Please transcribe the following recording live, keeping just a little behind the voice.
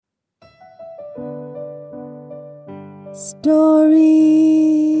Stories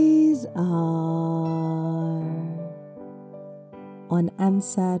are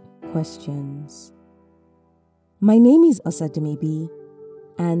unanswered questions. My name is Osadumebi,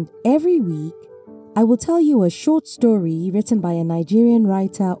 and every week I will tell you a short story written by a Nigerian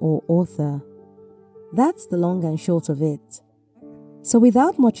writer or author. That's the long and short of it. So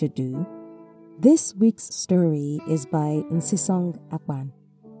without much ado, this week's story is by Nsisong Akpan,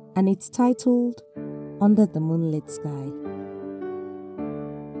 and it's titled Under the Moonlit Sky.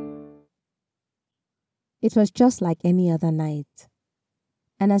 It was just like any other night,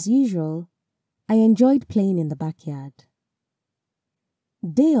 and as usual, I enjoyed playing in the backyard.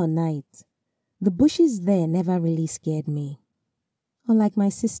 Day or night, the bushes there never really scared me, unlike my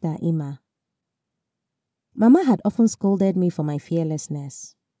sister Ima. Mama had often scolded me for my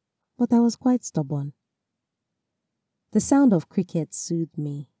fearlessness, but I was quite stubborn. The sound of crickets soothed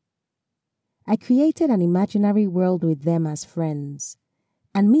me. I created an imaginary world with them as friends,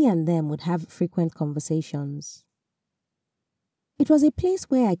 and me and them would have frequent conversations. It was a place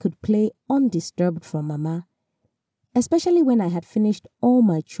where I could play undisturbed from Mama, especially when I had finished all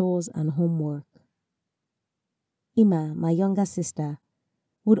my chores and homework. Ima, my younger sister,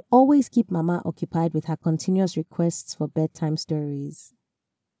 would always keep Mama occupied with her continuous requests for bedtime stories.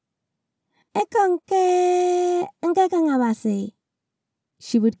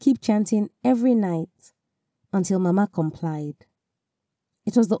 She would keep chanting every night until Mama complied.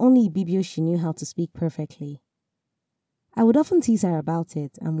 It was the only Ibibio she knew how to speak perfectly. I would often tease her about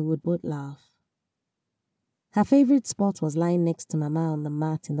it, and we would both laugh. Her favorite spot was lying next to Mama on the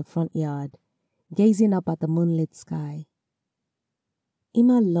mat in the front yard, gazing up at the moonlit sky.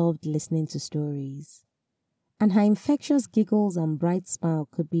 Ima loved listening to stories, and her infectious giggles and bright smile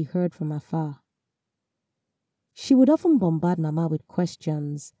could be heard from afar. She would often bombard Mama with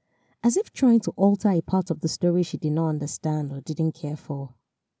questions, as if trying to alter a part of the story she did not understand or didn't care for.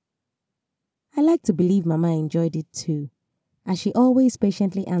 I like to believe Mama enjoyed it too, as she always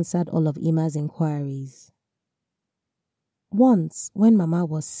patiently answered all of Ima's inquiries. Once, when Mama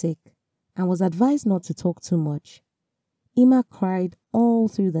was sick and was advised not to talk too much, Ima cried all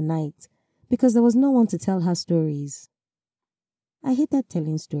through the night because there was no one to tell her stories. I hated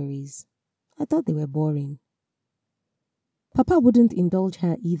telling stories. I thought they were boring. Papa wouldn't indulge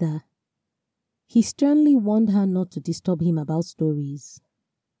her either. He sternly warned her not to disturb him about stories.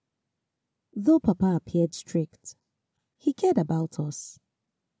 Though Papa appeared strict, he cared about us.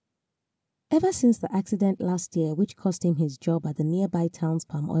 Ever since the accident last year which cost him his job at the nearby town's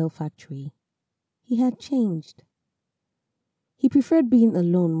palm oil factory, he had changed. He preferred being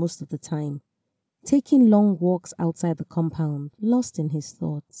alone most of the time, taking long walks outside the compound, lost in his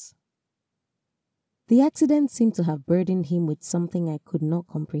thoughts. The accident seemed to have burdened him with something I could not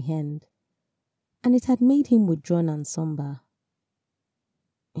comprehend, and it had made him withdrawn and somber.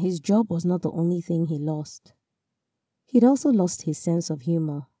 His job was not the only thing he lost. He'd also lost his sense of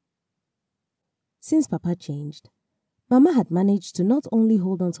humor. Since Papa changed, Mama had managed to not only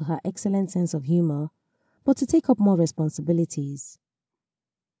hold on to her excellent sense of humor, but to take up more responsibilities.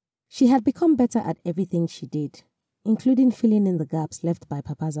 She had become better at everything she did, including filling in the gaps left by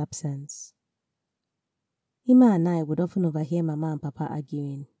Papa's absence. Ima and I would often overhear Mama and Papa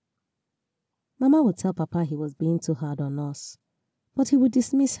arguing. Mama would tell Papa he was being too hard on us, but he would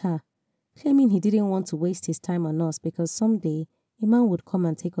dismiss her, claiming he didn't want to waste his time on us because someday Ima would come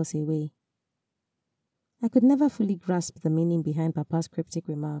and take us away. I could never fully grasp the meaning behind Papa's cryptic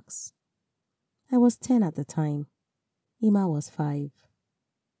remarks. I was 10 at the time. Ima was 5.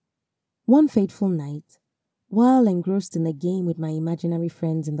 One fateful night, while engrossed in a game with my imaginary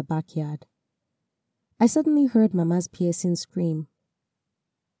friends in the backyard, I suddenly heard Mama's piercing scream.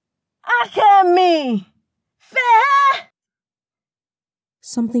 Akemi! Fair!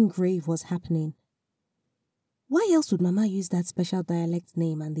 Something grave was happening. Why else would Mama use that special dialect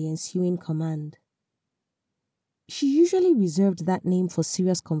name and the ensuing command? She usually reserved that name for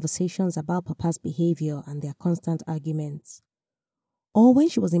serious conversations about Papa's behavior and their constant arguments, or when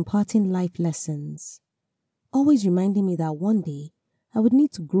she was imparting life lessons, always reminding me that one day I would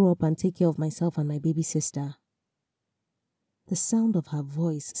need to grow up and take care of myself and my baby sister. The sound of her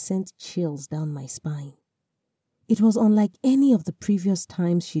voice sent chills down my spine. It was unlike any of the previous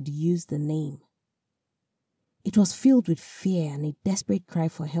times she'd used the name. It was filled with fear and a desperate cry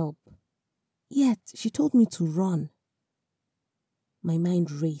for help. Yet she told me to run. My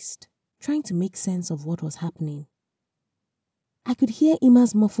mind raced, trying to make sense of what was happening. I could hear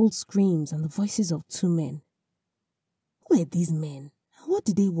Ima's muffled screams and the voices of 2 men. Who were these men? And what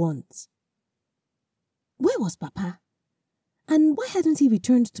did they want? Where was Papa? And why hadn't he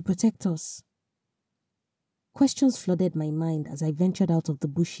returned to protect us? Questions flooded my mind as I ventured out of the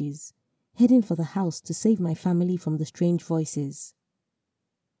bushes, heading for the house to save my family from the strange voices.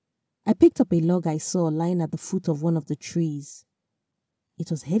 I picked up a log I saw lying at the foot of one of the trees.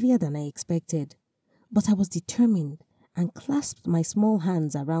 It was heavier than I expected, but I was determined and clasped my small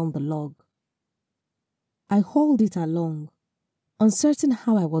hands around the log. I hauled it along, uncertain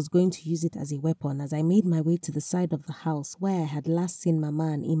how I was going to use it as a weapon as I made my way to the side of the house where I had last seen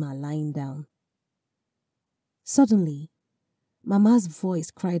Mama and Ima lying down. Suddenly, Mama's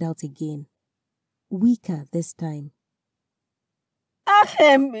voice cried out again, weaker this time.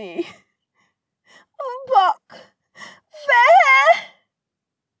 Ahemi! Mbok! Fe!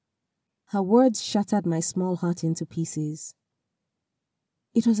 Her words shattered my small heart into pieces.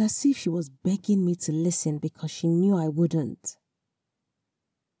 It was as if she was begging me to listen because she knew I wouldn't.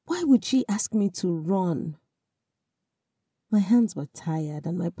 Why would she ask me to run? My hands were tired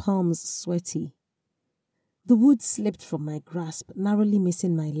and my palms sweaty. The wood slipped from my grasp, narrowly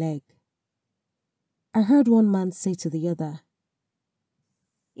missing my leg. I heard one man say to the other,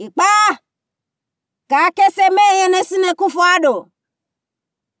 Ipa! Kakese me yenesine kufuado!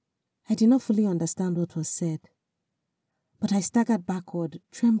 I did not fully understand what was said, but I staggered backward,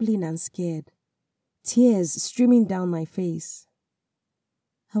 trembling and scared, tears streaming down my face.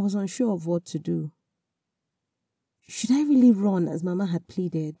 I was unsure of what to do. Should I really run as Mama had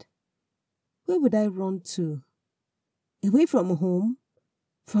pleaded? Where would I run to? Away from home?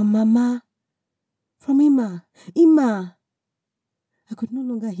 From Mama? From Ima? Ima! I could no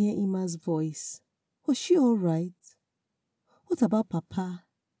longer hear Ima's voice. Was she all right? What about Papa?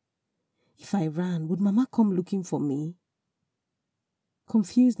 If I ran, would Mama come looking for me?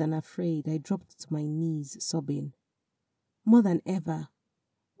 Confused and afraid, I dropped to my knees, sobbing. More than ever,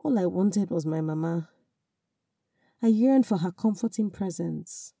 all I wanted was my Mama. I yearned for her comforting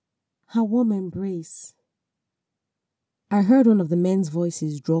presence, her warm embrace. I heard one of the men's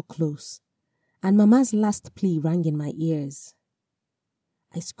voices draw close, and Mama's last plea rang in my ears.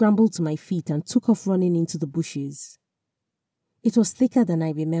 I scrambled to my feet and took off running into the bushes. It was thicker than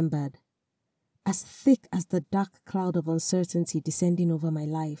I remembered, as thick as the dark cloud of uncertainty descending over my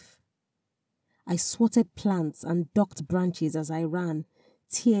life. I swatted plants and ducked branches as I ran,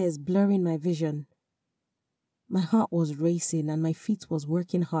 tears blurring my vision. My heart was racing and my feet was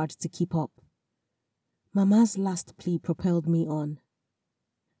working hard to keep up. Mama's last plea propelled me on.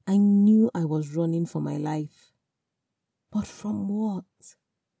 I knew I was running for my life. But from what?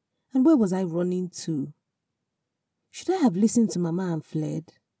 And where was I running to? Should I have listened to Mama and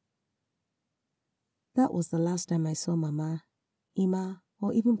fled? That was the last time I saw Mama, Ima,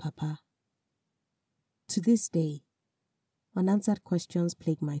 or even Papa. To this day, unanswered questions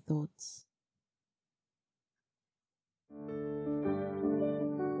plague my thoughts.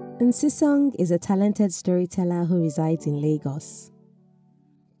 Nsisong is a talented storyteller who resides in Lagos.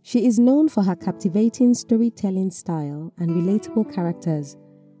 She is known for her captivating storytelling style and relatable characters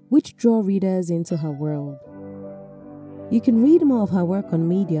which draw readers into her world. You can read more of her work on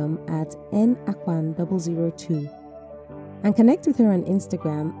Medium at nakwan002 and connect with her on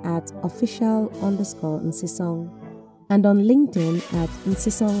Instagram at official_Nsisong and on LinkedIn at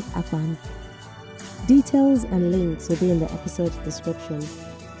Nsisong Akwan. Details and links will be in the episode description.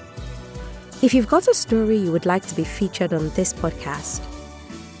 If you've got a story you would like to be featured on this podcast,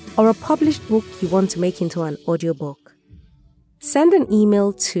 or a published book you want to make into an audiobook, send an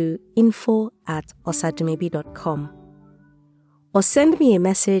email to info@osadumebi.com or send me a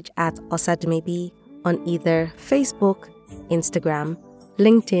message at Osadumebi on either Facebook, Instagram,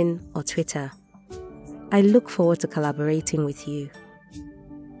 LinkedIn, or Twitter. I look forward to collaborating with you.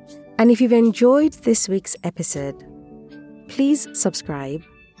 And if you've enjoyed this week's episode, please subscribe,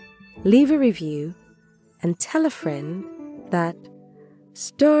 leave a review, and tell a friend that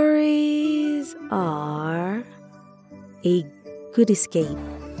stories are a good escape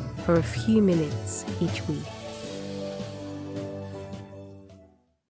for a few minutes each week.